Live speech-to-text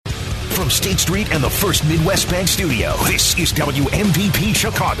From State Street and the First Midwest Bank Studio, this is WMVP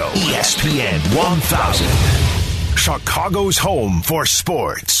Chicago, ESPN 1000. Chicago's home for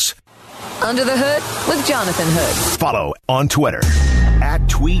sports. Under the Hood with Jonathan Hood. Follow on Twitter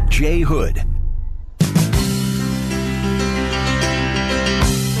 @TweetJHood.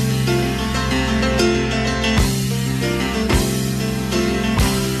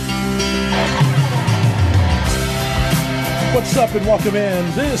 What's up and welcome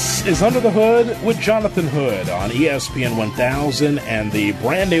in. This is Under the Hood with Jonathan Hood on ESPN 1000 and the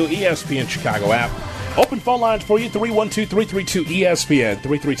brand new ESPN Chicago app. Open phone lines for you, 312-332-ESPN,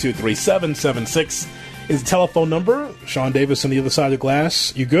 332-3776 is the telephone number. Sean Davis on the other side of the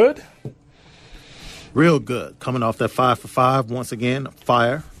glass. You good? Real good. Coming off that 5 for 5 once again.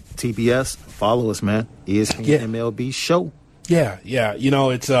 Fire, TBS. Follow us, man. ESPN MLB show. Yeah. You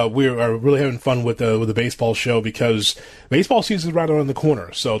know, it's we're really having fun with the baseball show because baseball season is right around the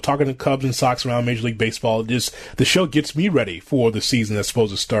corner. So talking to Cubs and Sox around Major League Baseball, the show gets me ready for the season that's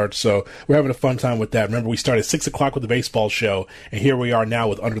supposed to start. So we're having a fun time with that. Remember, we started at 6 o'clock with the baseball show, and here we are now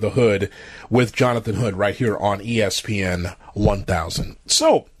with Under the Hood with Jonathan Hood right here on ESPN 1000.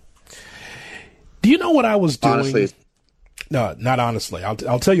 So, do you know what I was doing? Honestly. No, not honestly.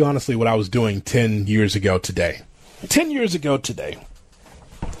 I'll tell you honestly what I was doing 10 years ago today. 10 years ago today,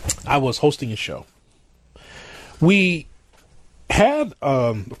 I was hosting a show. We had,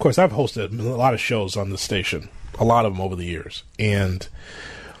 of course, I've hosted a lot of shows on this station, a lot of them over the years. And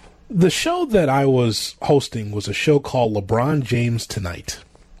the show that I was hosting was a show called LeBron James Tonight.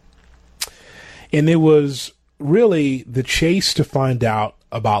 And it was really the chase to find out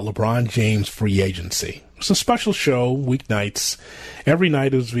about LeBron James' free agency. It's a special show, weeknights. Every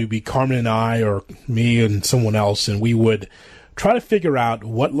night it would be Carmen and I, or me and someone else, and we would try to figure out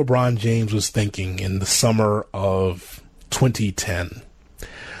what LeBron James was thinking in the summer of 2010.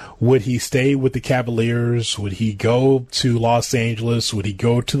 Would he stay with the Cavaliers? Would he go to Los Angeles? Would he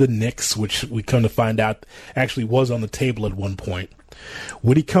go to the Knicks, which we come to find out actually was on the table at one point?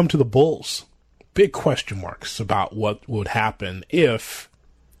 Would he come to the Bulls? Big question marks about what would happen if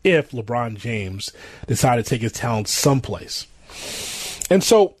LeBron James decided to take his talents someplace. And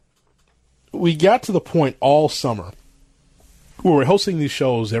so we got to the point all summer where we're hosting these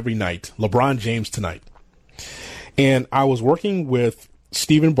shows every night, LeBron James Tonight. And I was working with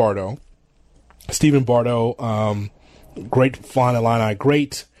Stephen Bardo. Stephen Bardo, great Flying Illini,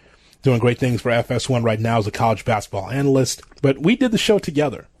 great, doing great things for FS1 right now as a college basketball analyst. But we did the show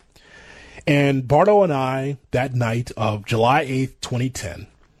together. And Bardo and I, that night of July 8th, 2010,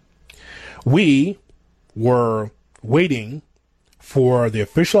 we were waiting for the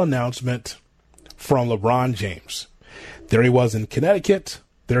official announcement from LeBron James. There he was in Connecticut.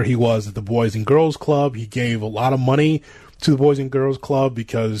 There he was at the Boys and Girls Club. He gave a lot of money to the Boys and Girls Club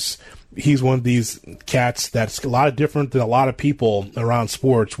because he's one of these cats that's a lot different than a lot of people around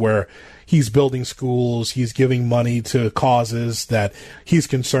sports, where he's building schools, he's giving money to causes that he's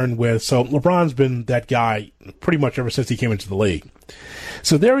concerned with. So LeBron's been that guy pretty much ever since he came into the league.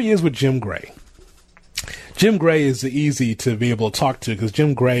 So there he is with Jim Gray. Jim Gray is easy to be able to talk to because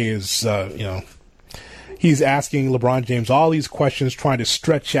Jim Gray is, he's asking LeBron James all these questions, trying to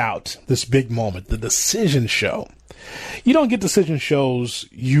stretch out this big moment, the decision show. You don't get decision shows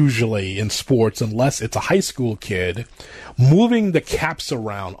usually in sports unless it's a high school kid moving the caps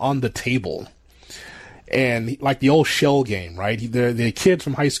around on the table. And like the old shell game, right? The kids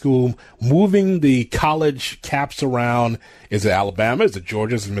from high school moving the college caps around. Is it Alabama? Is it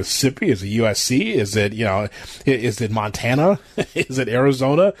Georgia? Is it Mississippi? Is it USC? Is it, is it Montana? Is it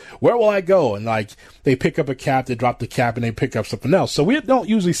Arizona? Where will I go? And like they pick up a cap, they drop the cap, and they pick up something else. So we don't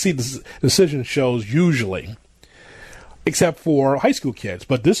usually see decision shows usually, except for high school kids.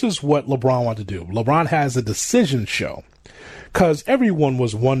 But this is what LeBron wanted to do. LeBron has a decision show because everyone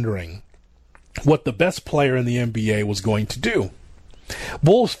was wondering what the best player in the NBA was going to do.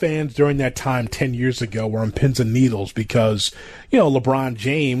 Bulls fans during that time 10 years ago were on pins and needles because, LeBron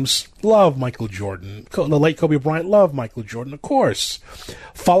James loved Michael Jordan. The late Kobe Bryant loved Michael Jordan, of course.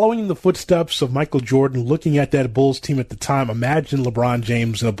 Following in the footsteps of Michael Jordan, looking at that Bulls team at the time, imagine LeBron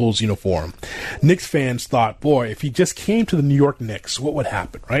James in a Bulls uniform. Knicks fans thought, boy, if he just came to the New York Knicks, what would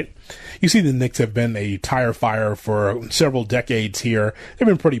happen, right? You see the Knicks have been a tire fire for several decades here. They've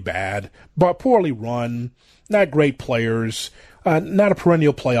been pretty bad, but poorly run, not great players, not a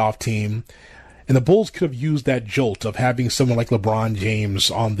perennial playoff team. And the Bulls could have used that jolt of having someone like LeBron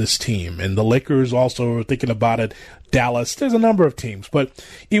James on this team. And the Lakers also were thinking about it. Dallas, there's a number of teams. But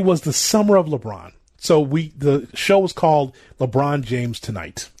it was the summer of LeBron. So the show was called LeBron James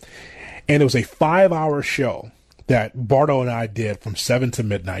Tonight. And it was a 5-hour show that Bardo and I did from 7 to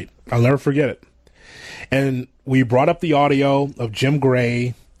midnight. I'll never forget it. And we brought up the audio of Jim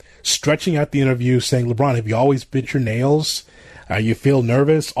Gray stretching out the interview saying, LeBron, have you always bit your nails? You feel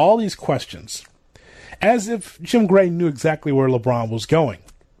nervous? All these questions. As if Jim Gray knew exactly where LeBron was going.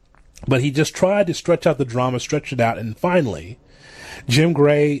 But he just tried to stretch out the drama, stretch it out, and finally, Jim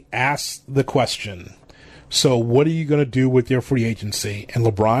Gray asked the question, so what are you going to do with your free agency? And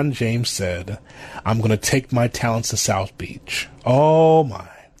LeBron James said, I'm going to take my talents to South Beach. Oh, my.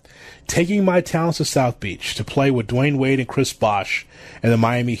 Taking my talents to South Beach to play with Dwayne Wade and Chris Bosh and the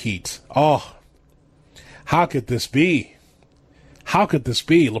Miami Heat. Oh, how could this be? How could this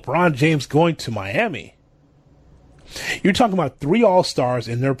be? LeBron James going to Miami. You're talking about 3 All-Stars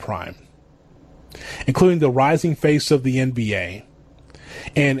in their prime, including the rising face of the NBA,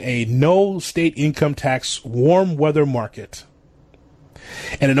 and a no state income tax warm weather market,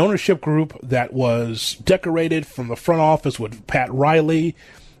 and an ownership group that was decorated from the front office with Pat Riley,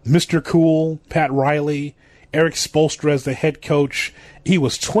 Mr. Cool, Pat Riley, Eric Spoelstra as the head coach. He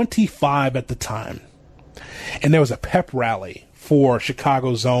was 25 at the time. And there was a pep rally for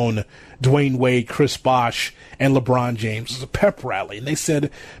Chicago's own Dwayne Wade, Chris Bosh, and LeBron James. It was a pep rally. And they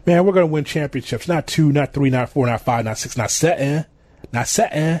said, man, we're going to win championships. Not 2, not 3, not 4, not 5, not 6, not 7. Not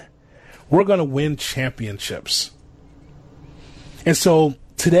 7. We're going to win championships. And so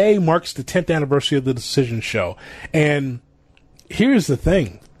today marks the 10th anniversary of the Decision Show. And here's the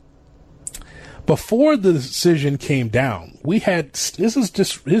thing. Before the decision came down, we had, this is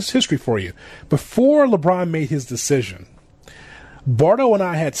just his history for you. Before LeBron made his decision, Bardo and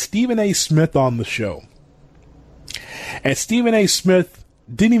I had Stephen A. Smith on the show. And Stephen A. Smith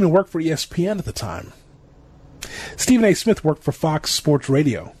didn't even work for ESPN at the time. Stephen A. Smith worked for Fox Sports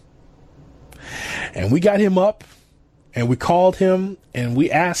Radio. And we got him up, and we called him, and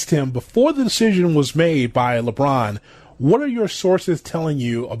we asked him, before the decision was made by LeBron, what are your sources telling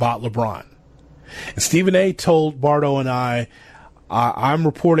you about LeBron? And Stephen A. told Bardo and I'm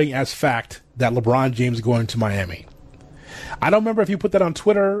reporting as fact that LeBron James is going to Miami. I don't remember if he put that on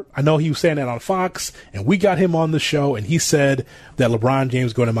Twitter. I know he was saying that on Fox, and we got him on the show, and he said that LeBron James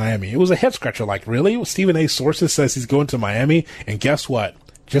is going to Miami. It was a head scratcher, like, really? Stephen A. sources says he's going to Miami, and guess what?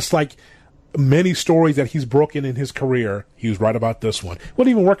 Just like many stories that he's broken in his career, he was right about this one. He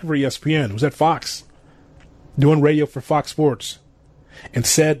wasn't even working for ESPN. It was at Fox, doing radio for Fox Sports, and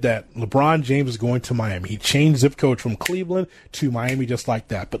said that LeBron James is going to Miami. He changed zip code from Cleveland to Miami just like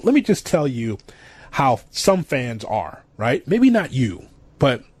that. But let me just tell you how some fans are, right? Maybe not you,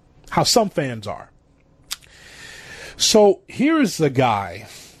 but how some fans are. So here's a guy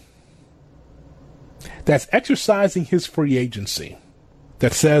that's exercising his free agency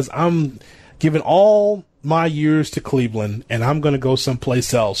that says, I'm giving all my years to Cleveland and I'm going to go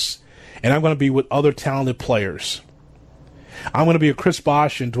someplace else and I'm going to be with other talented players. I'm going to be a Chris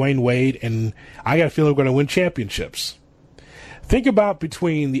Bosh and Dwayne Wade, and I got a feeling we're going to win championships. Think about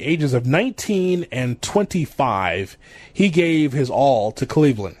between the ages of 19 and 25, he gave his all to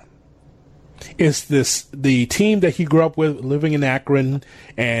Cleveland. It's the team that he grew up with, living in Akron,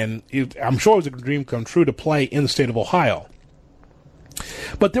 and I'm sure it was a dream come true to play in the state of Ohio.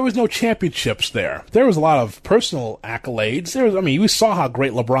 But there was no championships there. There was a lot of personal accolades. We saw how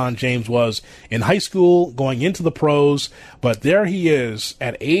great LeBron James was in high school, going into the pros, but there he is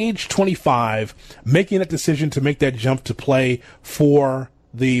at age 25, making that decision to make that jump to play for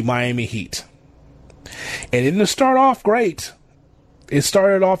the Miami Heat. And it didn't start off great. It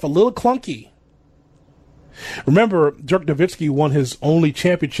started off a little clunky. Remember, Dirk Nowitzki won his only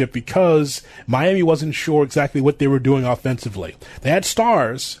championship because Miami wasn't sure exactly what they were doing offensively. They had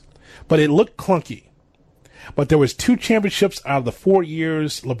stars, but it looked clunky. But there was 2 championships out of the 4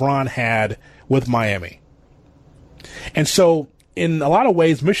 years LeBron had with Miami. And so, in a lot of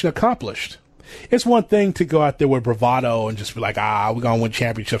ways, mission accomplished. It's one thing to go out there with bravado and just be like, we're going to win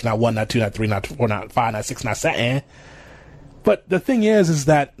championships, not 1, not 2, not 3, not 4, not 5, not 6, not 7. But the thing is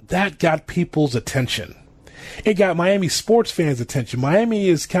that got people's attention. It got Miami sports fans' attention. Miami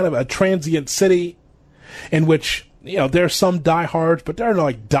is kind of a transient city in which, there are some diehards, but there are no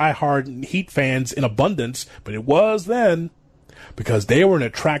diehard Heat fans in abundance. But it was then because they were an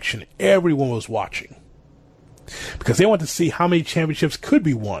attraction. Everyone was watching because they wanted to see how many championships could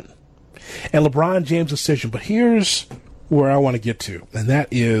be won. And LeBron James' decision. But here's where I want to get to, and that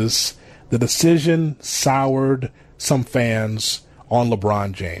is the decision soured some fans on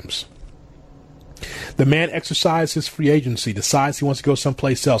LeBron James. The man exercised his free agency, decides he wants to go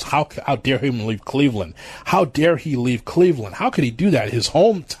someplace else. How dare him leave Cleveland? How dare he leave Cleveland? How could he do that? His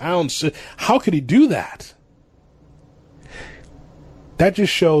hometown, how could he do that? That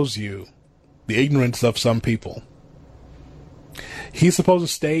just shows you the ignorance of some people. He's supposed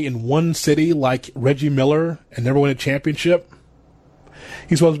to stay in one city like Reggie Miller and never win a championship.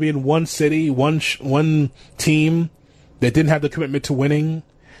 He's supposed to be in one city, one team that didn't have the commitment to winning,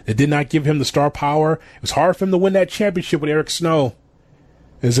 that did not give him the star power. It was hard for him to win that championship with Eric Snow.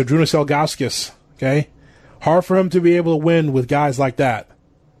 There's Zydrunas Ilgauskas, okay? Hard for him to be able to win with guys like that.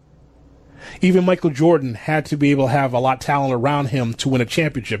 Even Michael Jordan had to be able to have a lot of talent around him to win a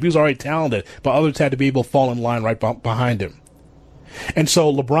championship. He was already talented, but others had to be able to fall in line right behind him. And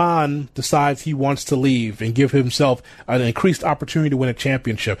so LeBron decides he wants to leave and give himself an increased opportunity to win a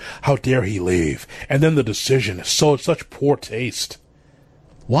championship. How dare he leave? And then the decision is such poor taste.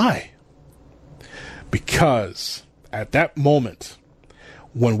 Why? Because at that moment,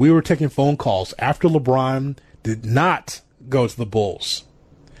 when we were taking phone calls after LeBron did not go to the Bulls,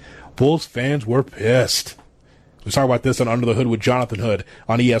 Bulls fans were pissed. We talk about this on Under the Hood with Jonathan Hood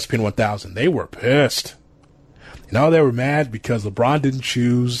on ESPN 1000. They were pissed. They were mad because LeBron didn't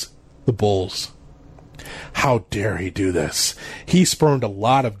choose the Bulls. How dare he do this? He spurned a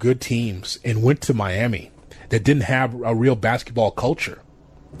lot of good teams and went to Miami that didn't have a real basketball culture.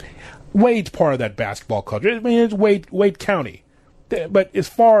 Wade's part of that basketball culture. I mean, it's Wade County. But as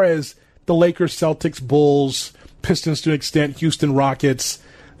far as the Lakers, Celtics, Bulls, Pistons to an extent, Houston Rockets,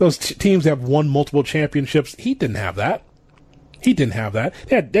 those teams that have won multiple championships, he didn't have that. They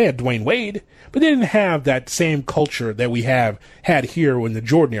had Dwayne Wade, but they didn't have that same culture that we had here in the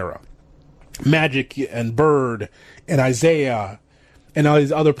Jordan era. Magic and Bird and Isaiah and all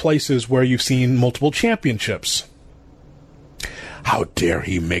these other places where you've seen multiple championships. How dare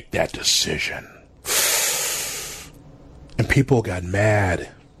he make that decision? And people got mad.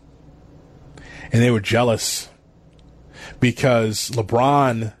 And they were jealous because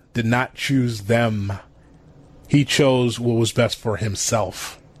LeBron did not choose them. He chose what was best for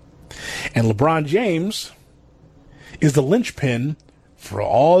himself. And LeBron James is the linchpin for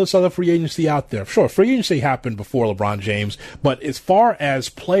all this other free agency out there. Sure, free agency happened before LeBron James, but as far as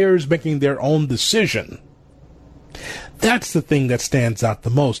players making their own decision, that's the thing that stands out the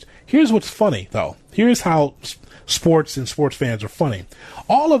most. Here's what's funny, though. Here's how sports and sports fans are funny.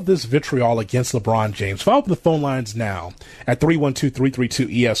 All of this vitriol against LeBron James, file up the phone lines now at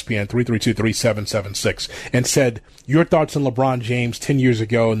 312-332-ESPN, 332-3776, and said your thoughts on LeBron James 10 years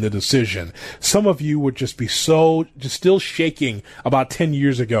ago and the decision. Some of you would just be just still shaking about 10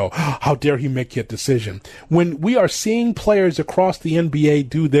 years ago. How dare he make that decision? When we are seeing players across the NBA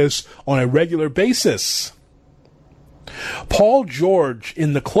do this on a regular basis. Paul George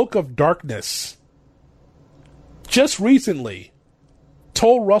in the Cloak of Darkness just recently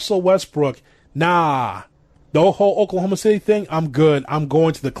told Russell Westbrook, nah, the whole Oklahoma City thing, I'm good. I'm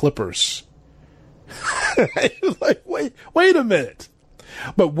going to the Clippers. He was like, wait a minute.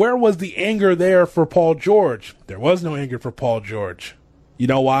 But where was the anger there for Paul George? There was no anger for Paul George. You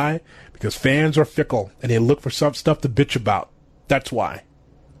know why? Because fans are fickle and they look for some stuff to bitch about. That's why.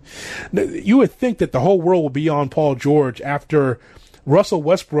 You would think that the whole world would be on Paul George after Russell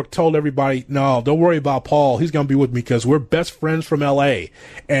Westbrook told everybody, no, don't worry about Paul. He's going to be with me because we're best friends from L.A.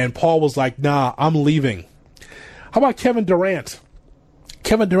 And Paul was like, nah, I'm leaving. How about Kevin Durant?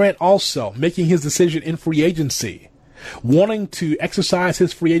 Kevin Durant also making his decision in free agency, wanting to exercise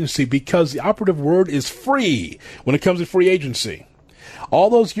his free agency because the operative word is free when it comes to free agency. All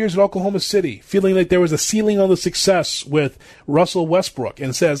those years at Oklahoma City, feeling like there was a ceiling on the success with Russell Westbrook,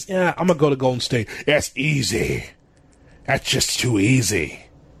 and says, yeah, I'm going to go to Golden State. That's easy. That's just too easy.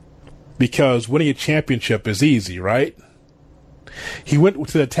 Because winning a championship is easy, right? He went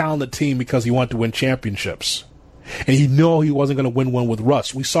to the talented team because he wanted to win championships. And he knew he wasn't going to win one with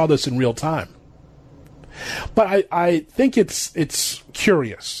Russ. We saw this in real time. But I think it's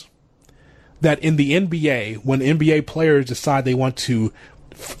curious that in the NBA, when NBA players decide they want to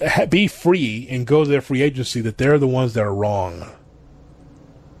be free and go to their free agency, that they're the ones that are wrong.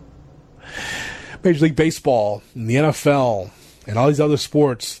 Major League Baseball and the NFL and all these other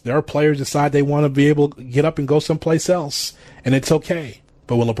sports, there are players decide they want to be able to get up and go someplace else, and it's okay.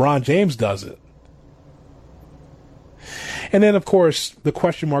 But when LeBron James does it, and then, of course, the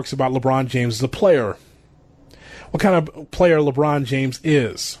question marks about LeBron James as a player. What kind of player LeBron James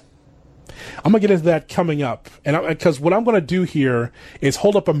is. I'm going to get into that coming up. And because what I'm going to do here is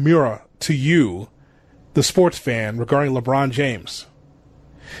hold up a mirror to you, the sports fan, regarding LeBron James.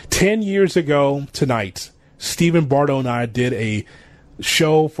 10 years ago tonight, Stephen Bardo and I did a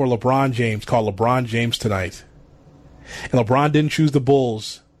show for LeBron James called LeBron James Tonight. And LeBron didn't choose the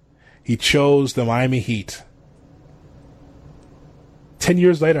Bulls. He chose the Miami Heat. 10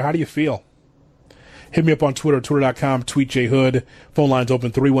 years later, how do you feel? Hit me up on Twitter, twitter.com, tweet jhood. Phone lines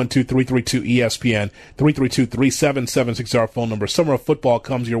open 312-332-ESPN, 332-377-6 phone number. Summer of football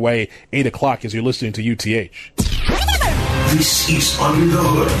comes your way 8 o'clock as you're listening to UTH. This is Under the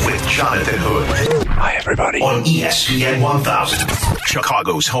Hood with Jonathan Hood. Hi, everybody. On ESPN 1000,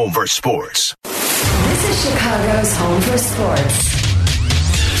 Chicago's home for sports. This is Chicago's home for sports.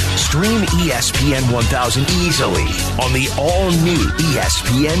 Stream ESPN 1000 easily on the all-new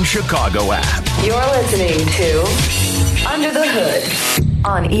ESPN Chicago app. You're listening to Under the Hood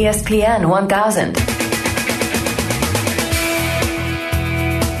on ESPN 1000.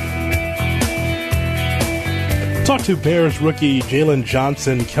 Talk to Bears rookie Jalen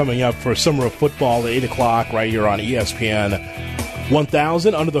Johnson coming up for Summer of Football at 8 o'clock right here on ESPN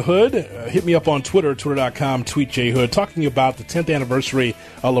 1000. Under the Hood. Hit me up on Twitter, twitter.com, tweet jhood, talking about the 10th anniversary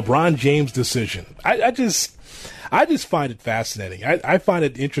of LeBron James' decision. I just find it fascinating. I find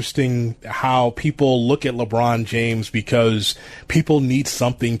it interesting how people look at LeBron James because people need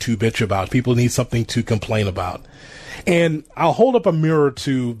something to bitch about. People need something to complain about. And I'll hold up a mirror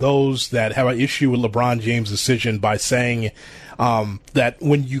to those that have an issue with LeBron James' decision by saying that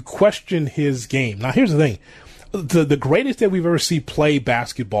when you question his game. Now, here's the thing. The greatest that we've ever seen play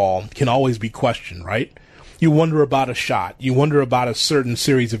basketball can always be questioned, right? You wonder about a shot. You wonder about a certain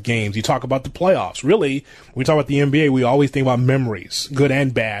series of games. You talk about the playoffs. Really, when we talk about the NBA, we always think about memories, good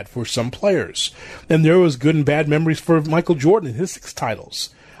and bad, for some players. And there was good and bad memories for Michael Jordan and his 6 titles.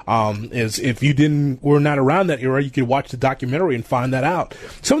 Is if you were not around that era, you could watch the documentary and find that out.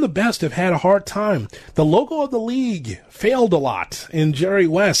 Some of the best have had a hard time. The logo of the league failed a lot in Jerry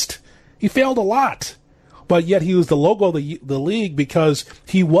West. He failed a lot. But yet he was the logo of the league because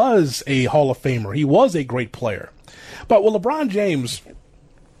he was a Hall of Famer. He was a great player. But with LeBron James,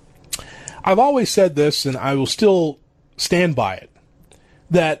 I've always said this, and I will still stand by it,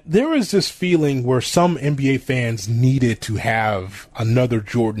 that there is this feeling where some NBA fans needed to have another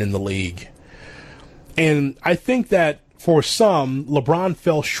Jordan in the league. And I think that for some, LeBron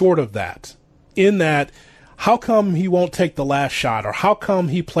fell short of that, in that how come he won't take the last shot? Or how come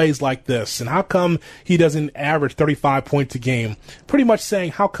he plays like this? And how come he doesn't average 35 points a game? Pretty much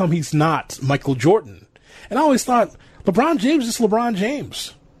saying, how come he's not Michael Jordan? And I always thought, LeBron James is LeBron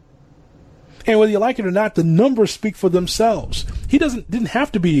James. And whether you like it or not, the numbers speak for themselves. He didn't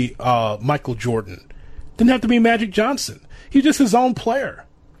have to be Michael Jordan. Didn't have to be Magic Johnson. He's just his own player.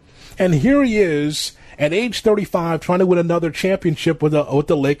 And here he is at age 35 trying to win another championship with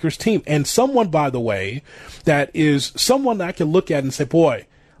the Lakers team. And someone, by the way, that is someone that I can look at and say, boy,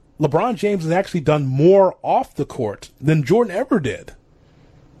 LeBron James has actually done more off the court than Jordan ever did.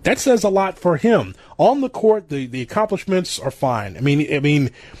 That says a lot for him. On the court, the accomplishments are fine. I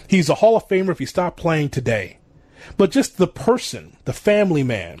mean, he's a Hall of Famer if he stopped playing today. But just the person, the family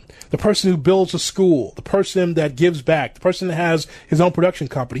man, the person who builds a school, the person that gives back, the person that has his own production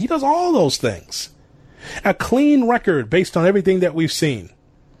company, he does all those things. A clean record based on everything that we've seen.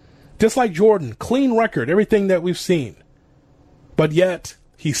 Just like Jordan, clean record, everything that we've seen. But yet,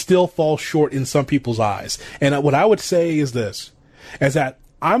 he still falls short in some people's eyes. And what I would say is this, is that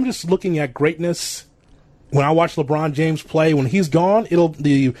I'm just looking at greatness. When I watch LeBron James play, when he's gone,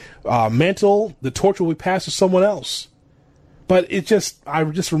 the mantle, the torch will be passed to someone else. But I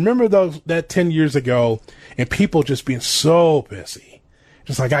just remember that 10 years ago, and people just being so busy.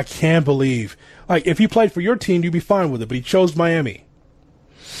 Just like, I can't believe. Like, if he played for your team, you'd be fine with it, but he chose Miami.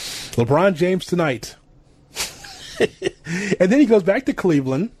 LeBron James tonight. And then he goes back to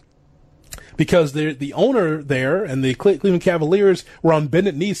Cleveland, because the owner there and the Cleveland Cavaliers were on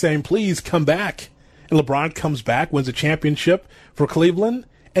bended knee saying, please come back. And LeBron comes back, wins a championship for Cleveland,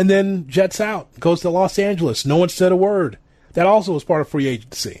 and then jets out, goes to Los Angeles. No one said a word. That also was part of free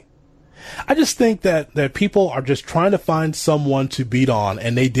agency. I just think that people are just trying to find someone to beat on,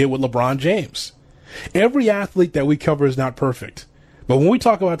 and they did with LeBron James. Every athlete that we cover is not perfect. But when we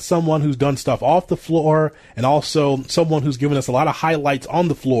talk about someone who's done stuff off the floor and also someone who's given us a lot of highlights on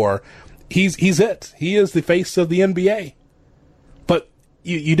the floor, he's it. He is the face of the NBA. But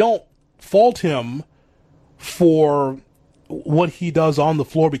you don't fault him for what he does on the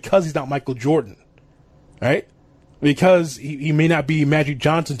floor because he's not Michael Jordan, right? Because he may not be Magic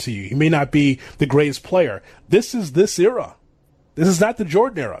Johnson to you. He may not be the greatest player. This is this era. This is not the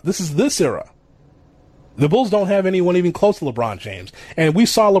Jordan era. This is this era. The Bulls don't have anyone even close to LeBron James. And we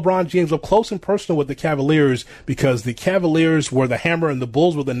saw LeBron James up close and personal with the Cavaliers because the Cavaliers were the hammer and the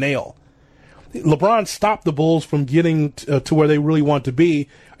Bulls were the nail. LeBron stopped the Bulls from getting to where they really want to be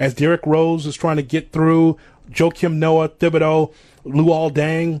as Derrick Rose is trying to get through, Joakim Noah, Thibodeau, Luol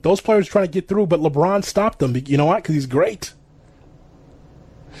Deng. Those players trying to get through, but LeBron stopped them. You know what? Because he's great.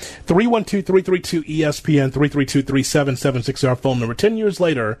 312-332-ESPN, 332-3776, our phone number. 10 years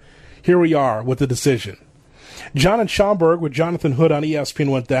later, here we are with the decision. John in Schaumburg with Jonathan Hood on ESPN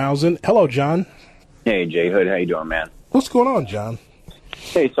 1000. Hello, John. Hey, Jay Hood. How you doing, man? What's going on, John?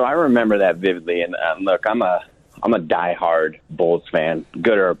 Hey, so I remember that vividly, and look, I'm a diehard Bulls fan,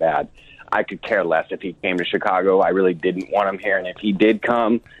 good or bad. I could care less if he came to Chicago. I really didn't want him here, and if he did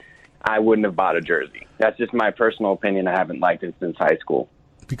come, I wouldn't have bought a jersey. That's just my personal opinion. I haven't liked it since high school.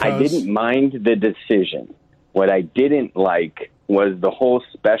 I didn't mind the decision. What I didn't like was the whole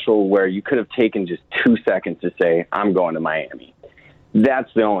special where you could have taken just 2 seconds to say, I'm going to Miami.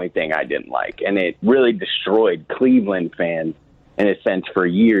 That's the only thing I didn't like, and it really destroyed Cleveland fans in a sense for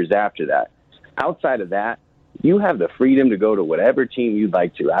years after that. Outside of that, you have the freedom to go to whatever team you'd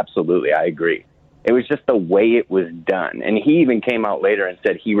like to. Absolutely, I agree. It was just the way it was done. And he even came out later and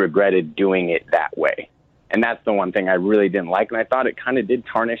said he regretted doing it that way. And that's the one thing I really didn't like. And I thought it kind of did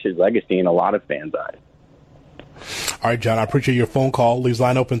tarnish his legacy in a lot of fans' eyes. All right, John, I appreciate your phone call. Leaves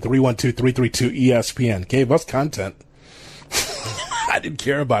line open 312-332-ESPN. Gave us content. I didn't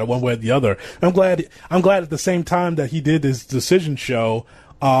care about it one way or the other. I'm glad at the same time that he did his decision show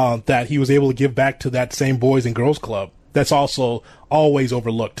that he was able to give back to that same Boys and Girls Club. That's also always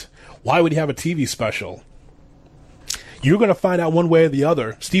overlooked. Why would he have a TV special? You're going to find out one way or the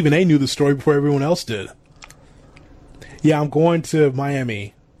other. Stephen A. knew the story before everyone else did. Yeah, I'm going to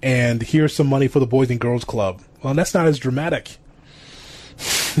Miami, and here's some money for the Boys and Girls Club. Well, that's not as dramatic.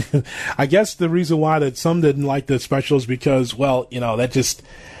 I guess the reason why that some didn't like the special is because, well, that just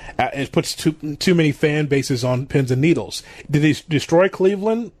it puts too many fan bases on pins and needles. Did it destroy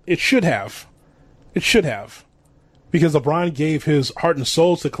Cleveland? It should have. It should have. Because LeBron gave his heart and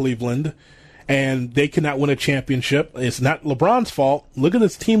soul to Cleveland, and they could not win a championship. It's not LeBron's fault. Look at the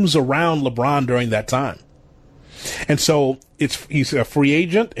teams around LeBron during that time. And so he's a free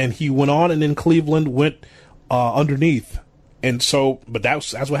agent, and he went on, and then Cleveland went underneath. And so, but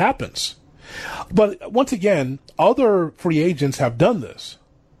that's what happens. But once again, other free agents have done this,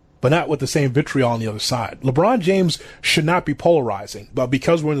 but not with the same vitriol on the other side. LeBron James should not be polarizing, but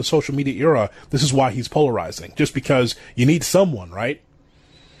because we're in the social media era, this is why he's polarizing. Just because you need someone, right?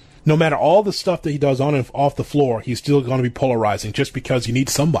 No matter all the stuff that he does on and off the floor, he's still going to be polarizing just because you need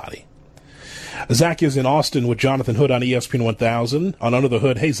somebody. Zach is in Austin with Jonathan Hood on ESPN 1000 on Under the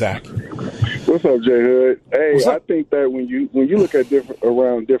Hood. Hey, Zach. What's up, Jay Hood? Hey, I think that when you look at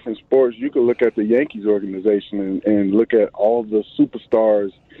around different sports, you can look at the Yankees organization and look at all the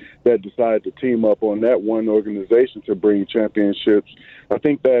superstars that decide to team up on that one organization to bring championships. I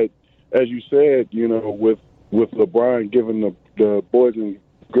think that, as you said, with LeBron giving the Boys and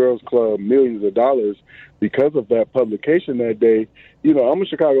Girls Club millions of dollars because of that publication that day, I'm a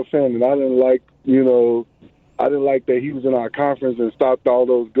Chicago fan, and I didn't like that he was in our conference and stopped all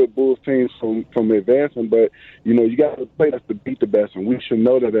those good Bulls teams from advancing. But, you got to play us to beat the best, and we should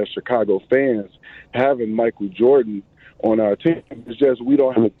know that as Chicago fans, having Michael Jordan on our team, it's just we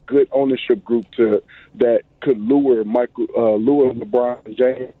don't have a good ownership group that could lure LeBron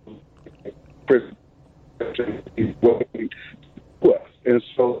James. And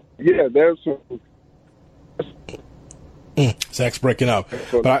so, yeah, there's some. Zach's breaking up,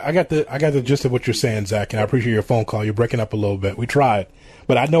 but I got the gist of what you're saying, Zach, and I appreciate your phone call. You're breaking up a little bit. We tried,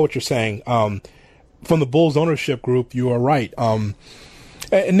 but I know what you're saying. From the Bulls ownership group, you are right. And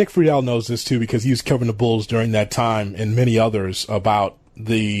Nick Friedel knows this too because he was covering the Bulls during that time, and many others about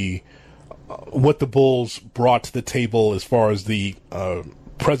what the Bulls brought to the table as far as the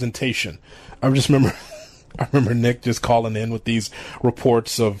presentation. I remember Nick just calling in with these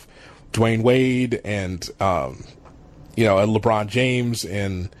reports of Dwayne Wade and LeBron James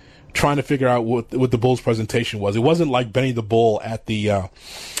and trying to figure out what the Bulls' presentation was. It wasn't like Benny the Bull at the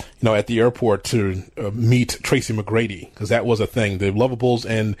airport to meet Tracy McGrady, because that was a thing. The Lovables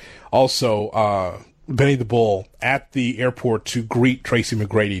and also Benny the Bull at the airport to greet Tracy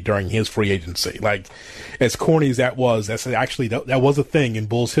McGrady during his free agency. Like, as corny as that was, that was a thing in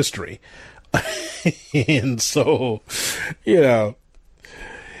Bulls history. And so, the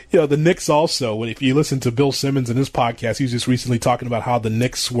Knicks also, if you listen to Bill Simmons in his podcast, he was just recently talking about how the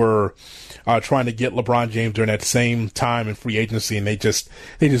Knicks were trying to get LeBron James during that same time in free agency, and they just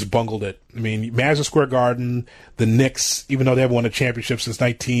bungled it. I mean, Madison Square Garden, the Knicks, even though they haven't won a championship since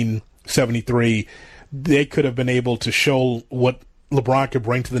 1973, they could have been able to show what LeBron could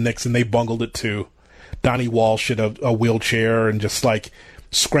bring to the Knicks, and they bungled it too. Donnie Walsh in a wheelchair and just like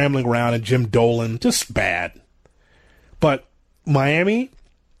scrambling around, and Jim Dolan, just bad. But Miami,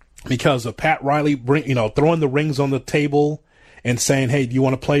 because of Pat Riley throwing the rings on the table and saying, hey, do you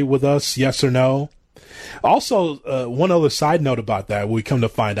want to play with us? Yes or no? Also, one other side note about that, we come to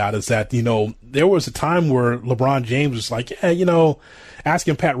find out, is that, there was a time where LeBron James was like,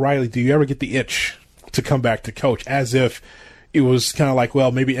 asking Pat Riley, do you ever get the itch to come back to coach? As if it was kind of like,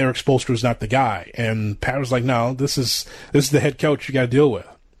 well, maybe Eric Spoelstra is not the guy. And Pat was like, no, this is the head coach you got to deal with.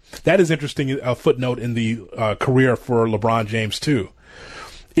 That is interesting, a footnote in the career for LeBron James, too,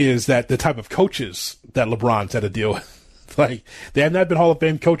 is that the type of coaches that LeBron's had to deal with. Like, they have not been Hall of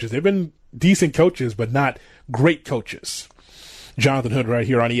Fame coaches. They've been decent coaches, but not great coaches. Jonathan Hood right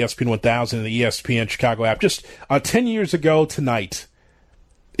here on ESPN 1000 and the ESPN Chicago app. Just 10 years ago tonight,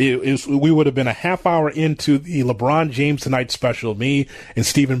 we would have been a half hour into the LeBron James Tonight special, me and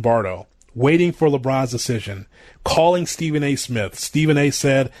Stephen Bardo, waiting for LeBron's decision, calling Stephen A. Smith. Stephen A.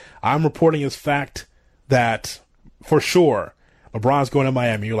 said, I'm reporting as fact that, for sure, LeBron's going to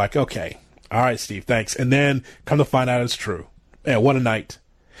Miami. You're like, okay. All right, Steve, thanks. And then come to find out it's true. And what a night.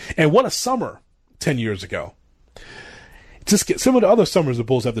 And what a summer 10 years ago. Just get similar to other summers the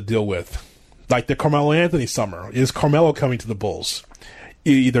Bulls have to deal with. Like the Carmelo Anthony summer. Is Carmelo coming to the Bulls?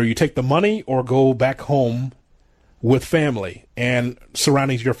 Either you take the money or go back home with family and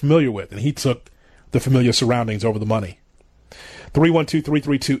surroundings you're familiar with. And he took the familiar surroundings over the money.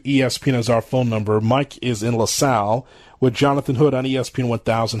 312-332-ESPN is our phone number. Mike is in LaSalle with Jonathan Hood on ESPN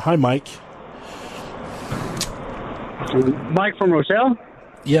 1000. Hi, Mike. Mike from Rochelle?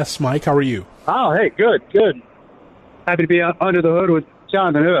 Yes, Mike. How are you? Oh, hey, good. Happy to be under the hood with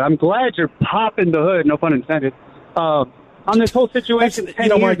Jonathan Hood. I'm glad you're popping the hood, no pun intended, on this whole situation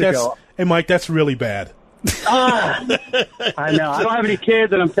 10 years ago. Hey, Mike, that's really bad. I know. I don't have any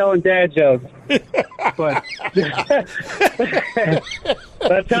kids, and I'm telling dad jokes. But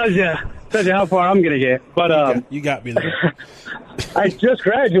that tells you how far I'm going to get. But you got me there. I just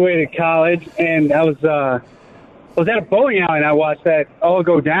graduated college, and I was at a bowling alley, and I watched that all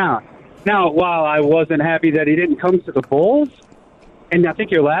go down. Now, while I wasn't happy that he didn't come to the Bulls, and I think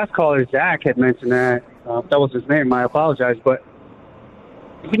your last caller, Zach, had mentioned that. That was his name. I apologize. But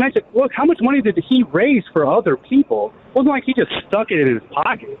he mentioned, look, how much money did he raise for other people? It wasn't like he just stuck it in his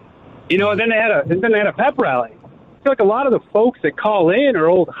pocket. And then they had a pep rally. I feel like a lot of the folks that call in are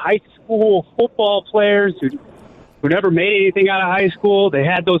old high school football players who never made anything out of high school. They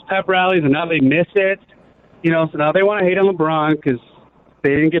had those pep rallies, and now they miss it. So now they want to hate on LeBron because they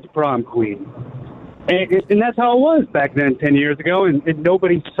didn't get the prom queen. And that's how it was back then 10 years ago, and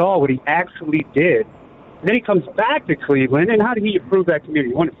nobody saw what he actually did. And then he comes back to Cleveland, and how did he improve that community?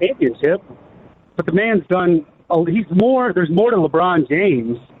 He won a championship, but the man's done there's more to LeBron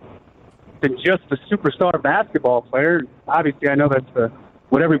James than just a superstar basketball player. Obviously, I know that's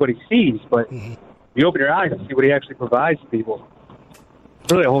what everybody sees, but you open your eyes and see what he actually provides to people.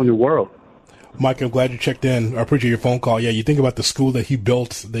 It's really a whole new world. Mike, I'm glad you checked in. I appreciate your phone call. Yeah, you think about the school that he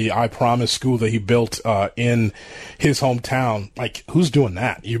built, the I Promise school that he built in his hometown. Like, who's doing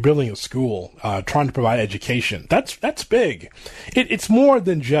that? You're building a school, trying to provide education. That's big. It's more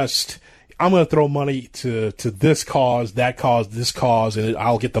than just, I'm going to throw money to this cause, that cause, this cause, and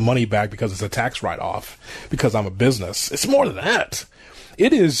I'll get the money back because it's a tax write-off, because I'm a business. It's more than that.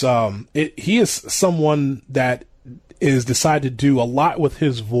 It is, he is someone that is decided to do a lot with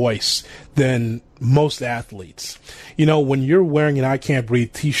his voice than most athletes. When you're wearing an I Can't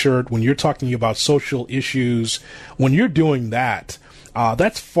Breathe t-shirt, when you're talking about social issues, when you're doing that,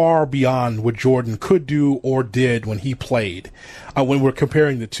 that's far beyond what Jordan could do or did when he played, when we're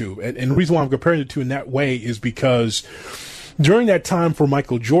comparing the two. And the reason why I'm comparing the two in that way is because during that time for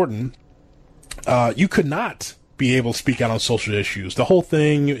Michael Jordan, you could not be able to speak out on social issues. The whole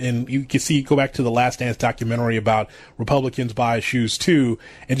thing, and you can go back to the Last Dance documentary about Republicans buy shoes too,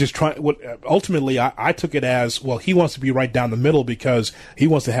 and just ultimately I took it as, well, he wants to be right down the middle because he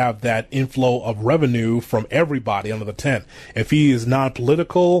wants to have that inflow of revenue from everybody under the tent. If he is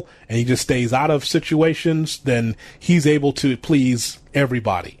non-political and he just stays out of situations, then he's able to please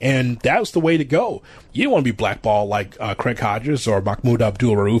everybody. And that was the way to go. You don't want to be blackballed like Craig Hodges or Mahmoud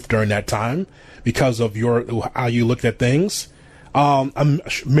Abdul-Rauf during that time because of how you looked at things.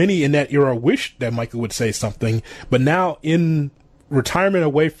 Many in that era wish that Michael would say something, but now in retirement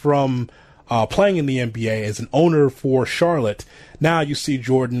away from playing in the NBA as an owner for Charlotte, now you see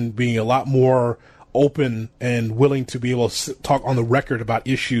Jordan being a lot more open and willing to be able to talk on the record about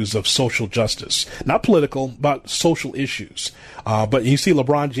issues of social justice, not political, but social issues. But you see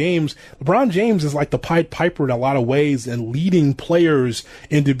LeBron James is like the Pied Piper in a lot of ways and leading players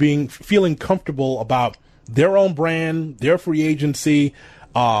into feeling comfortable about their own brand, their free agency,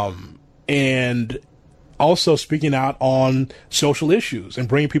 and also speaking out on social issues and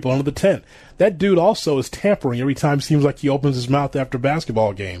bringing people under the tent. That dude also is tampering every time it seems like he opens his mouth after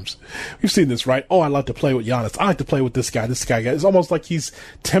basketball games. We've seen this, right? Oh, I like to play with Giannis. I like to play with this guy. It's almost like he's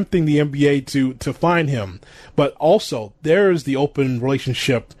tempting the NBA to find him. But also, there's the open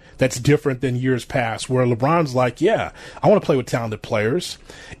relationship that's different than years past, where LeBron's like, yeah, I want to play with talented players.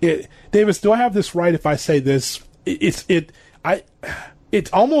 Davis, do I have this right if I say this? It's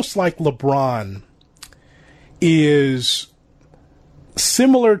almost like LeBron is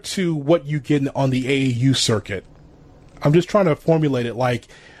similar to what you get on the AAU circuit. I'm just trying to formulate it like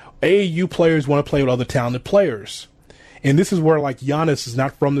AAU players want to play with other talented players. And this is where, like, Giannis is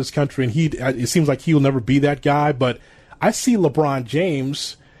not from this country, and it seems like he'll never be that guy. But I see LeBron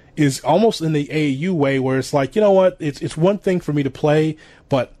James is almost in the AAU way, where it's like, you know what, it's one thing for me to play,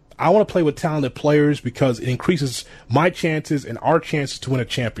 but I want to play with talented players because it increases my chances and our chances to win a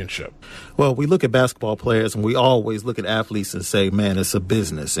championship. Well, we look at basketball players and we always look at athletes and say, man, it's a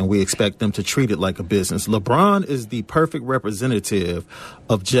business, and we expect them to treat it like a business. LeBron is the perfect representative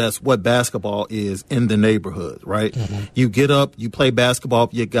of just what basketball is in the neighborhood, right? Mm-hmm. You get up, you play basketball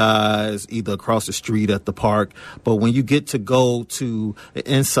with your guys, either across the street at the park, but when you get to go to an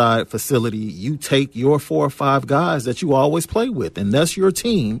inside facility, you take your 4 or 5 guys that you always play with, and that's your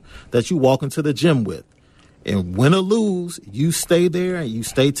team that you walk into the gym with. And win or lose, you stay there and you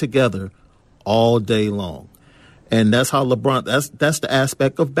stay together all day long. And that's how LeBron, that's the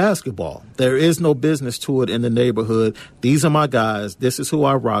aspect of basketball. There is no business to it in the neighborhood. These are my guys. This is who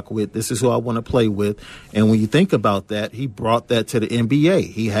I rock with. This is who I want to play with. And when you think about that, he brought that to the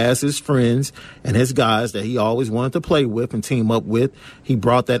NBA. He has his friends and his guys that he always wanted to play with and team up with. He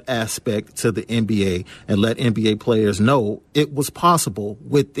brought that aspect to the NBA and let NBA players know it was possible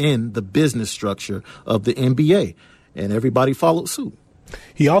within the business structure of the NBA. And everybody followed suit.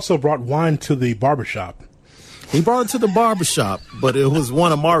 He also brought wine to the barbershop. He brought it to the barbershop, but it was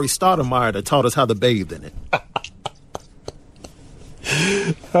one Amari Stoudemire that taught us how to bathe in it.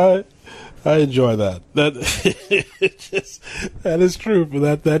 I enjoy that. That is true for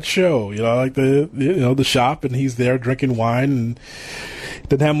that show. You know, like the shop, and he's there drinking wine and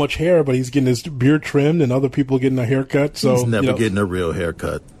doesn't have much hair, but he's getting his beard trimmed, and other people getting a haircut. So he's never getting a real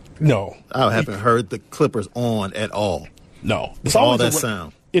haircut. No, I haven't heard the clippers on at all. No, it's all that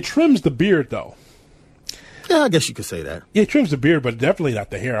sound. It trims the beard though. Yeah, I guess you could say that. Yeah, it trims the beard, but definitely not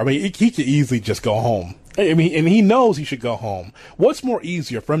the hair. I mean, he could easily just go home. I mean, and he knows he should go home. What's more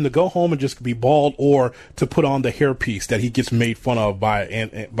easier, for him to go home and just be bald, or to put on the hairpiece that he gets made fun of by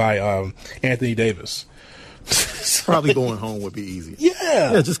Anthony Davis? Probably going home would be easier.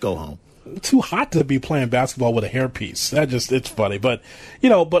 Yeah, just go home. Too hot to be playing basketball with a hairpiece. It's funny. But,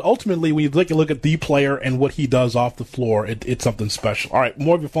 but ultimately, when you look at the player and what he does off the floor, it's something special. All right,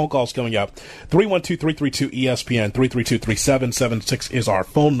 more of your phone calls coming up. 312-332-ESPN, 332-3776 is our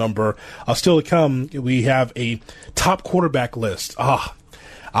phone number. Still to come, we have a top quarterback list.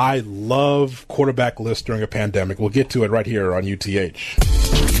 I love quarterback lists during a pandemic. We'll get to it right here on UTH.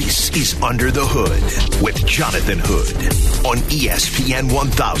 This is Under the Hood with Jonathan Hood on ESPN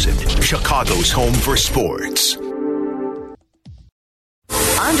 1000, Chicago's home for sports. Under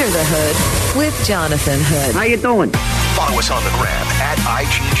the Hood with Jonathan Hood. How you doing? Follow us on the gram at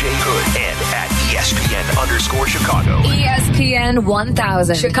IGJHood and at ESPN_Chicago. ESPN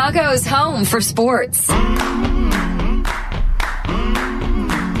 1000, Chicago's home for sports.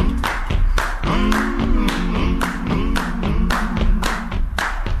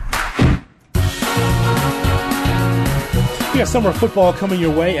 We got summer football coming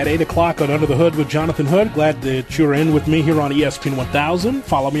your way at 8 o'clock on Under the Hood with Jonathan Hood. Glad that you're in with me here on ESPN 1000.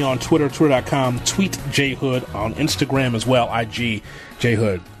 Follow me on Twitter, twitter.com, tweet JHood, on Instagram as well, IG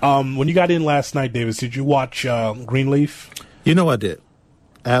JHood. When you got in last night, Davis, did you watch Greenleaf? You know I did.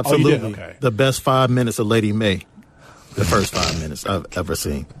 Absolutely. Oh, you did? Okay. The best 5 minutes of Lady May. The first 5 minutes I've ever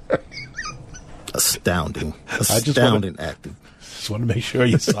seen. Astounding acting. Just want to make sure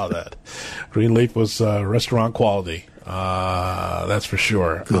you saw that. Greenleaf was restaurant quality. That's for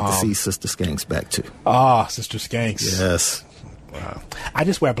sure. Good to see Sister Skanks back too. Sister Skanks. Yes. Wow. I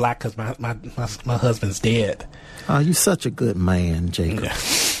just wear black because my husband's dead. Oh, you such a good man, Jacob. Yeah.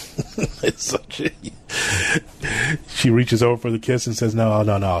 She reaches over for the kiss and says, no,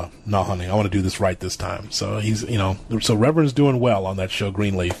 honey, I want to do this right this time. So so Reverend's doing well on that show,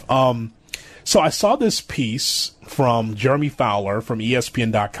 Greenleaf. So I saw this piece from Jeremy Fowler from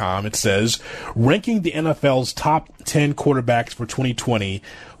ESPN.com. It says, ranking the NFL's top 10 quarterbacks for 2020,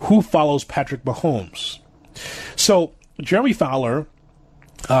 who follows Patrick Mahomes? So Jeremy Fowler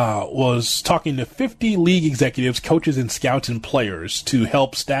was talking to 50 league executives, coaches, and scouts and players to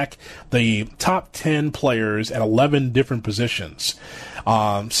help stack the top 10 players at 11 different positions.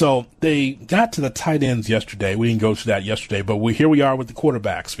 So they got to the tight ends yesterday. We didn't go through that yesterday, but here we are with the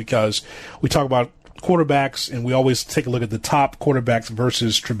quarterbacks, because we talk about quarterbacks and we always take a look at the top quarterbacks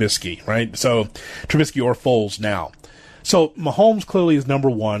versus Trubisky, right? So Trubisky or Foles now. So Mahomes clearly is number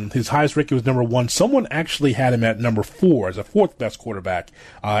one. His highest ranking was number one. Someone actually had him at number 4 as a fourth best quarterback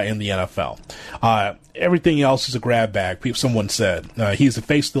in the NFL. Everything else is a grab bag. Someone said he's the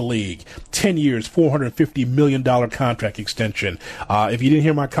face of the league. 10 years, $450 million contract extension. If you didn't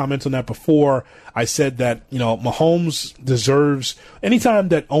hear my comments on that before, I said that Mahomes deserves, anytime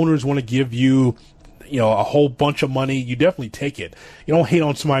that owners want to give you a whole bunch of money, you definitely take it. You don't hate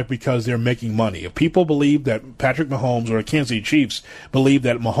on somebody because they're making money. If people believe that Patrick Mahomes or the Kansas City Chiefs believe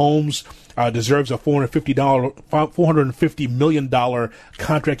that Mahomes deserves a $450 million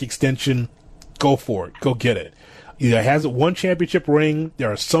contract extension, go for it. Go get it. He has one championship ring.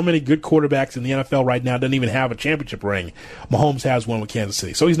 There are so many good quarterbacks in the NFL right now that doesn't even have a championship ring. Mahomes has one with Kansas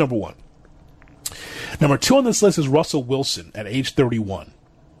City, so he's number 1. Number 2 on this list is Russell Wilson at age 31.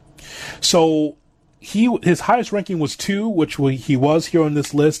 So his highest ranking was 2, which he was here on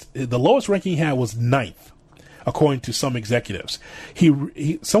this list. The lowest ranking he had was 9th, according to some executives.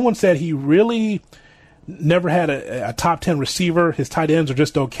 Someone said he really never had a top 10 receiver. His tight ends are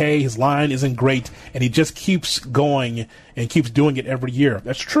just okay. His line isn't great, and he just keeps going and keeps doing it every year.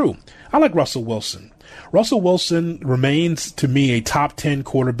 That's true. I like Russell Wilson. Russell Wilson remains, to me, a top 10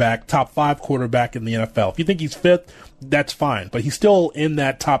 quarterback, top 5 quarterback in the NFL. If you think he's 5th, that's fine. But he's still in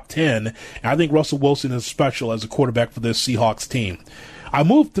that top 10. And I think Russell Wilson is special as a quarterback for this Seahawks team. I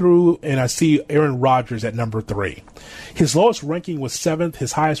move through and I see Aaron Rodgers at number 3. His lowest ranking was 7th.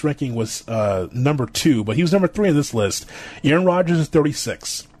 His highest ranking was number 2, but he was number 3 on this list. Aaron Rodgers is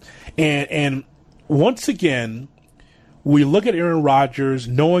 36. And once again, we look at Aaron Rodgers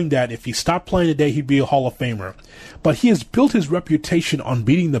knowing that if he stopped playing today, he'd be a Hall of Famer. But he has built his reputation on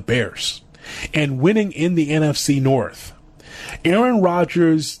beating the Bears and winning in the NFC North. Aaron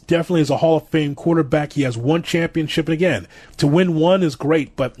Rodgers definitely is a Hall of Fame quarterback. He has 1 championship. And again, to win 1 is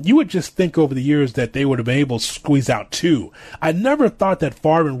great, but you would just think over the years that they would have been able to squeeze out 2. I never thought that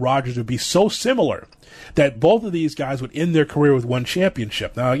Favre and Rodgers would be so similar, that both of these guys would end their career with 1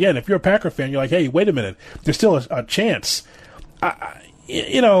 championship. Now, again, if you're a Packer fan, you're like, hey, wait a minute, there's still a chance.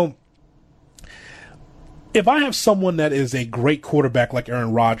 If I have someone that is a great quarterback like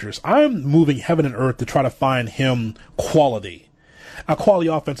Aaron Rodgers, I'm moving heaven and earth to try to find him a quality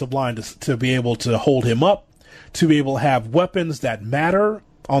offensive line to be able to hold him up, to be able to have weapons that matter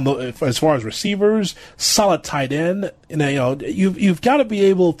as far as receivers, solid tight end. You've got to be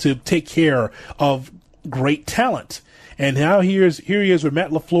able to take care of great talent. And now here he is with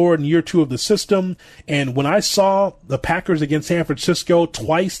Matt LaFleur in year 2 of the system. And when I saw the Packers against San Francisco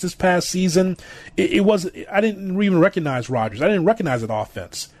twice this past season, I didn't even recognize Rodgers. I didn't recognize that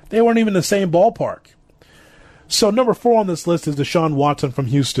offense. They weren't even in the same ballpark. So number 4 on this list is Deshaun Watson from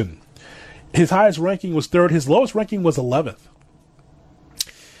Houston. His highest ranking was 3rd. His lowest ranking was 11th.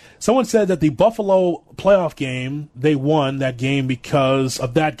 Someone said that the Buffalo playoff game, they won that game because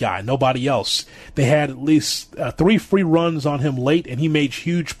of that guy, nobody else. They had at least 3 free runs on him late, and he made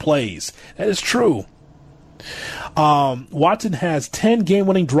huge plays. That is true. Watson has 10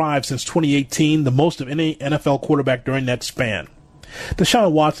 game-winning drives since 2018, the most of any NFL quarterback during that span.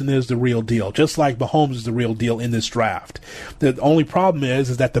 Deshaun Watson is the real deal, just like Mahomes is the real deal in this draft. The only problem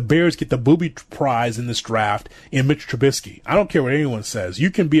is that the Bears get the booby prize in this draft in Mitch Trubisky. I don't care what anyone says. You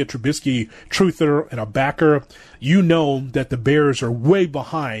can be a Trubisky truther and a backer. You know that the Bears are way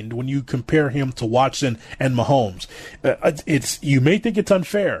behind when you compare him to Watson and Mahomes. You may think it's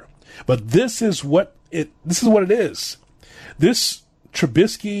unfair, but this is what it is. This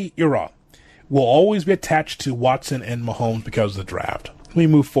Trubisky era will always be attached to Watson and Mahomes because of the draft. Let me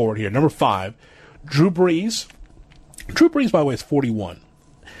move forward here. Number 5, Drew Brees. Drew Brees, by the way, is 41.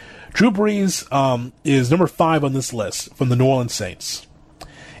 Drew Brees is number 5 on this list from the New Orleans Saints.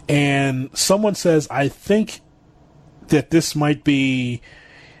 And someone says, I think that this might be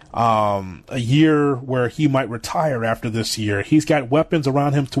a year where he might retire after this year. He's got weapons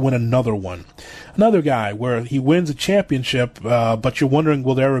around him to win another one. Another guy where he wins a championship, but you're wondering,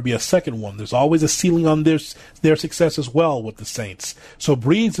 will there ever be a second one? There's always a ceiling on their success as well with the Saints. So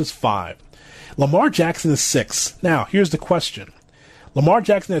Brees is 5. Lamar Jackson is 6. Now, here's the question. Lamar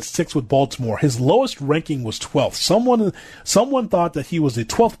Jackson had 6 with Baltimore. His lowest ranking was 12th. Someone thought that he was the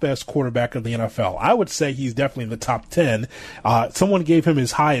 12th best quarterback of the NFL. I would say he's definitely in the top 10. Someone gave him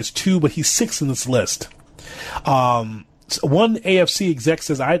as high as 2, but he's 6th in this list. One AFC exec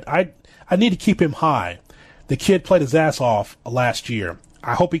says, I need to keep him high. The kid played his ass off last year.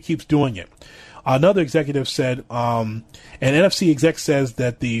 I hope he keeps doing it. Another executive said, an NFC exec says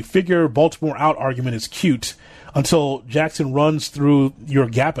that the figure Baltimore out argument is cute until Jackson runs through your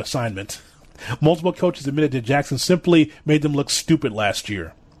gap assignment. Multiple coaches admitted that Jackson simply made them look stupid last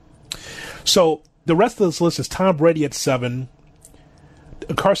year. So the rest of this list is Tom Brady at 7,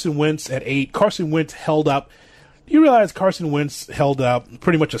 Carson Wentz at 8. Carson Wentz held up. You realize Carson Wentz held up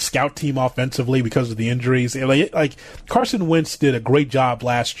pretty much a scout team offensively because of the injuries. Like Carson Wentz did a great job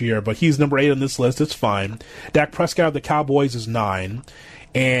last year, but he's number 8 on this list. It's fine. Dak Prescott of the Cowboys is 9,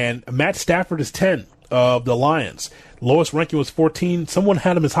 and Matt Stafford is 10 of the Lions. Lowest ranking was 14. Someone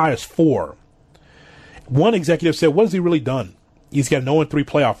had him as high as 4. One executive said, "What has he really done? He's got an 0-3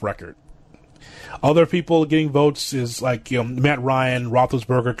 playoff record." Other people getting votes is like Matt Ryan,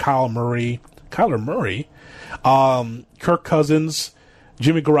 Roethlisberger, Kyler Murray. Kirk Cousins,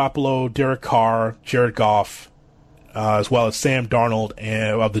 Jimmy Garoppolo, Derek Carr, Jared Goff, as well as Sam Darnold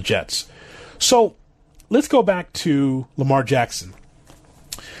of the Jets. So let's go back to Lamar Jackson.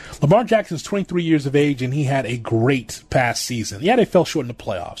 Lamar Jackson's 23 years of age, and he had a great past season. Yeah, they fell short in the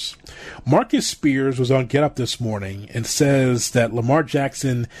playoffs. Marcus Spears was on Get Up this morning and says that Lamar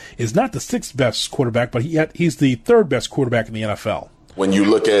Jackson is not the 6th best quarterback, but he's the 3rd best quarterback in the NFL. When you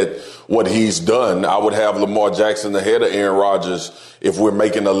look at what he's done, I would have Lamar Jackson ahead of Aaron Rodgers if we're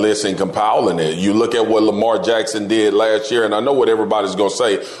making a list and compiling it. You look at what Lamar Jackson did last year, and I know what everybody's going to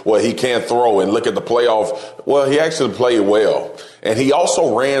say, well, he can't throw, and look at the playoff. Well, he actually played well. And he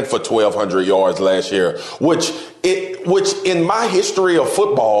also ran for 1,200 yards last year, which in my history of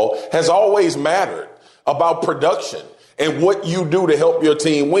football has always mattered about production and what you do to help your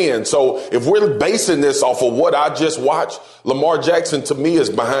team win. So if we're basing this off of what I just watched, Lamar Jackson to me is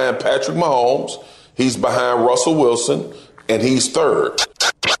behind Patrick Mahomes, he's behind Russell Wilson, and he's 3rd.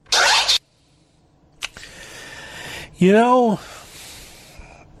 You know,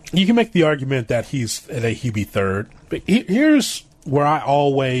 you can make the argument that he'd be 3rd, but here's where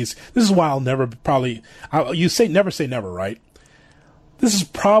this is why I'll never you say never say never, right? This is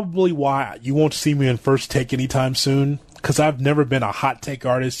probably why you won't see me in First Take anytime soon, because I've never been a hot take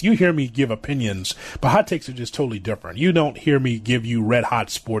artist. You hear me give opinions, but hot takes are just totally different. You don't hear me give you red hot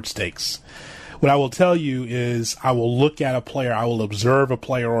sports takes. What I will tell you is I will look at a player, I will observe a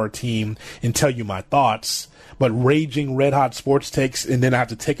player or a team and tell you my thoughts. But raging red hot sports takes and then I have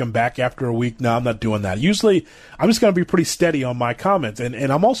to take them back after a week, no, I'm not doing that. Usually I'm just going to be pretty steady on my comments, and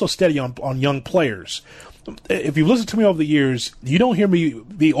I'm also steady on young players. If you've listened to me over the years, you don't hear me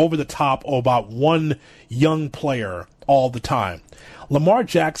be over the top about one young player all the time. Lamar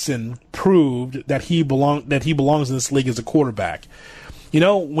Jackson proved that he belongs in this league as a quarterback. You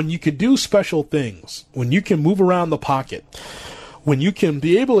know, when you can do special things, when you can move around the pocket, when you can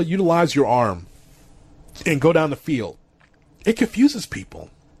be able to utilize your arm and go down the field, it confuses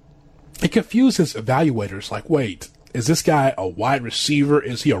people. It confuses evaluators. Like, wait, is this guy a wide receiver?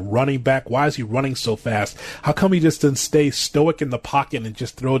 Is he a running back? Why is he running so fast? How come he just doesn't stay stoic in the pocket and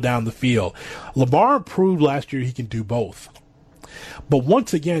just throw down the field? Lamar proved last year he can do both. But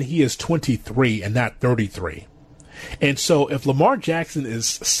once again, he is 23 and not 33. And so if Lamar Jackson is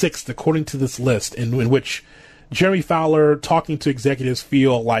 6th, according to this list, in which Jeremy Fowler talking to executives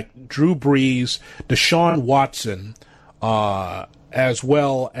feel like Drew Brees, Deshaun Watson, as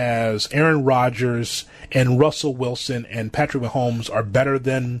well as Aaron Rodgers and Russell Wilson and Patrick Mahomes are better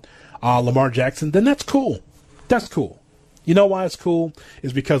than Lamar Jackson, then that's cool. That's cool. You know why it's cool?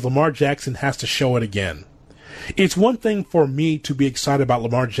 Is because Lamar Jackson has to show it again. It's one thing for me to be excited about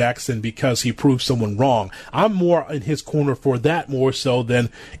Lamar Jackson because he proved someone wrong. I'm more in his corner for that more so than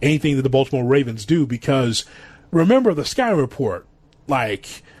anything that the Baltimore Ravens do, because remember the Sky Report,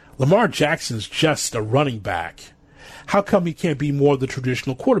 like, Lamar Jackson's just a running back. How come he can't be more the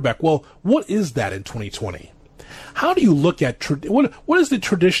traditional quarterback? Well, what is that in 2020? How do you look at what is the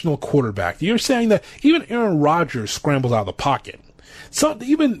traditional quarterback? You're saying that even Aaron Rodgers scrambles out of the pocket. So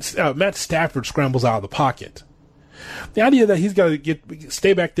even Matt Stafford scrambles out of the pocket. The idea that he's got to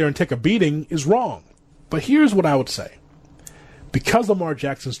stay back there and take a beating is wrong. But here's what I would say. Because Lamar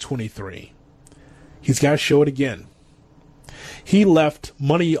Jackson's 23, he's got to show it again. He left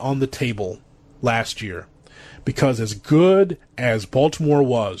money on the table last year because as good as Baltimore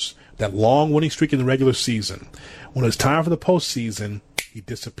was, that long winning streak in the regular season, when it was time for the postseason, he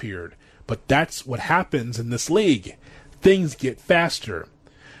disappeared. But that's what happens in this league. Things get faster.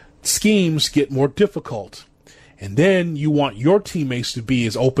 Schemes get more difficult. And then you want your teammates to be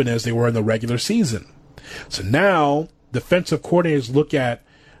as open as they were in the regular season. So now defensive coordinators look at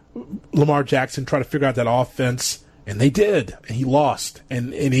Lamar Jackson, try to figure out that offense, And they did, and he lost.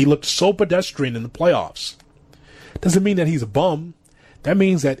 And he looked so pedestrian in the playoffs. Doesn't mean that he's a bum. That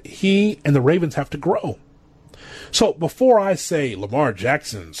means that he and the Ravens have to grow. So before I say Lamar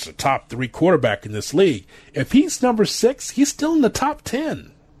Jackson's a top 3 quarterback in this league, if he's number 6, he's still in the top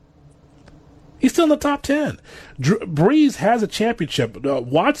 10. He's still in the top 10. Breeze has a championship.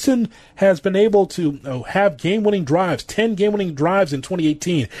 Watson has been able to have game-winning drives, 10 game-winning drives in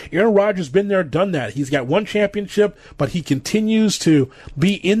 2018. Aaron Rodgers been there, done that. He's got 1 championship, but he continues to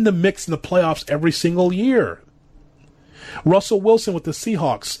be in the mix in the playoffs every single year. Russell Wilson with the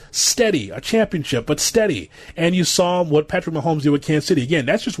Seahawks, steady, a championship, but steady. And you saw what Patrick Mahomes did with Kansas City. Again,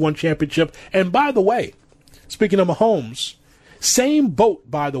 that's just 1 championship. And by the way, speaking of Mahomes, same boat,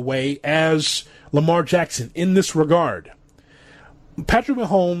 by the way, as Lamar Jackson in this regard. Patrick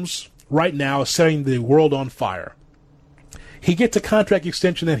Mahomes right now is setting the world on fire. He gets a contract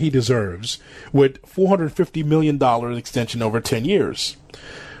extension that he deserves with $450 million extension over 10 years.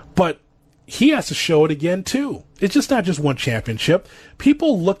 But he has to show it again, too. It's just not just 1 championship.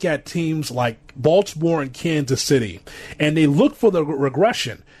 People look at teams like Baltimore and Kansas City, and they look for the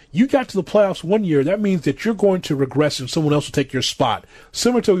regression. You got to the playoffs 1 year, that means that you're going to regress and someone else will take your spot.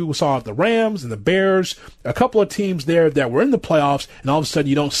 Similar to what we saw at the Rams and the Bears, a couple of teams there that were in the playoffs, and all of a sudden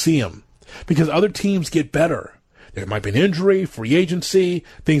you don't see them because other teams get better. There might be an injury, free agency,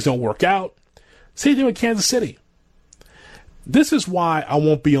 things don't work out. Same thing with Kansas City. This is why I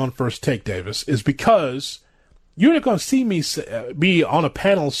won't be on First Take, Davis, is because you're not going to see me be on a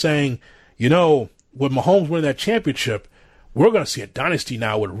panel saying, with Mahomes winning that championship, we're going to see a dynasty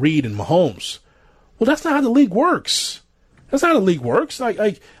now with Reed and Mahomes. Well, that's not how the league works. That's not how the league works. Like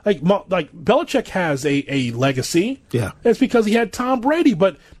Belichick has a legacy. Yeah. It's because he had Tom Brady.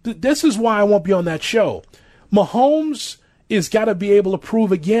 But this is why I won't be on that show. Mahomes is got to be able to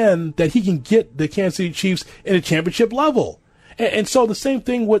prove again that he can get the Kansas City Chiefs in a championship level. And so the same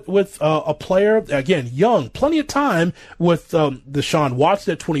thing with a player, again, young, plenty of time with Deshaun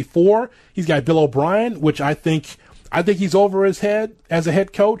Watson at 24. He's got Bill O'Brien, which I think he's over his head as a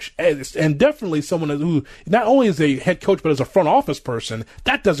head coach, and definitely someone who not only is a head coach, but as a front office person.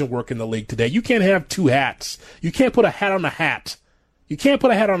 That doesn't work in the league today. You can't have 2 hats. You can't put a hat on a hat. You can't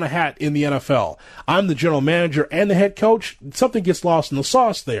put a hat on a hat in the NFL. I'm the general manager and the head coach. Something gets lost in the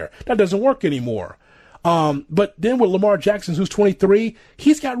sauce there. That doesn't work anymore. But then with Lamar Jackson, who's 23,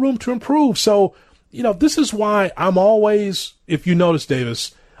 he's got room to improve. So, this is why I'm always, if you notice,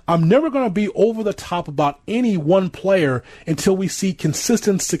 Davis, I'm never going to be over the top about any one player until we see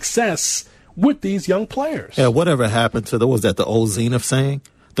consistent success with these young players. Yeah, whatever happened to, was that the old Zenith saying?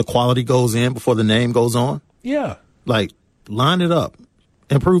 The quality goes in before the name goes on? Yeah. Like, line it up,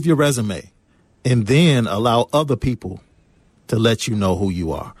 improve your resume, and then allow other people to let you know who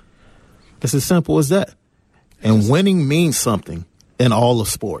you are. It's as simple as that. And winning means something in all of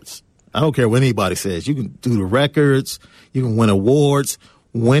sports. I don't care what anybody says. You can do the records, you can win awards.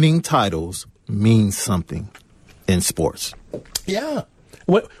 Winning titles means something in sports. Yeah.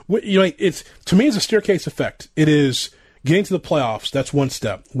 It's to me, it's a staircase effect. It is getting to the playoffs. That's one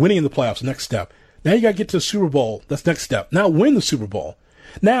step. Winning in the playoffs, next step. Now you got to get to the Super Bowl. That's next step. Now win the Super Bowl.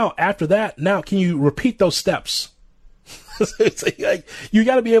 Now after that, can you repeat those steps? You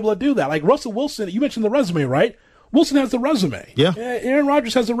got to be able to do that. Like Russell Wilson, you mentioned the resume, right? Wilson has the resume. Yeah. Aaron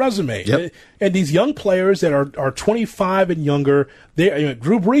Rodgers has the resume. Yep. And these young players that are 25 and younger,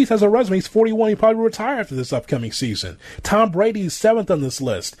 Drew Brees has a resume. He's 41. He probably will retire after this upcoming season. Tom Brady is 7th on this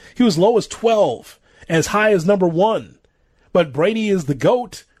list. He was low as 12, as high as number 1. But Brady is the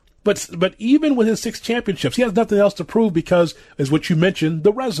GOAT. But even with his 6 championships, he has nothing else to prove because, as what you mentioned,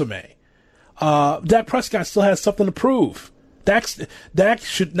 the resume. Dak Prescott still has something to prove. Dak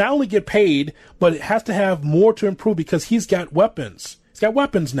should not only get paid, but it has to have more to improve because he's got weapons. He's got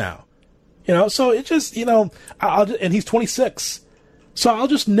weapons now. So it just, and he's 26. So I'll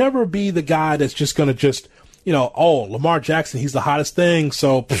just never be the guy that's just going to Lamar Jackson, he's the hottest thing.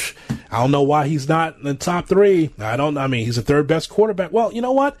 So I don't know why he's not in the top 3. He's the 3rd best quarterback. Well, you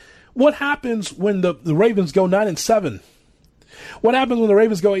know what? What happens when the Ravens go 9-7? What happens when the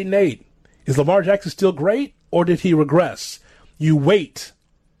Ravens go 8-8? Is Lamar Jackson still great or did he regress? You wait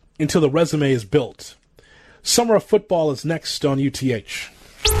until the resume is built. Summer of Football is next on UTH.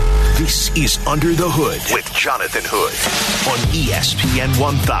 This is Under the Hood with Jonathan Hood on ESPN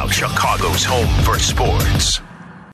 1000, Chicago's home for sports.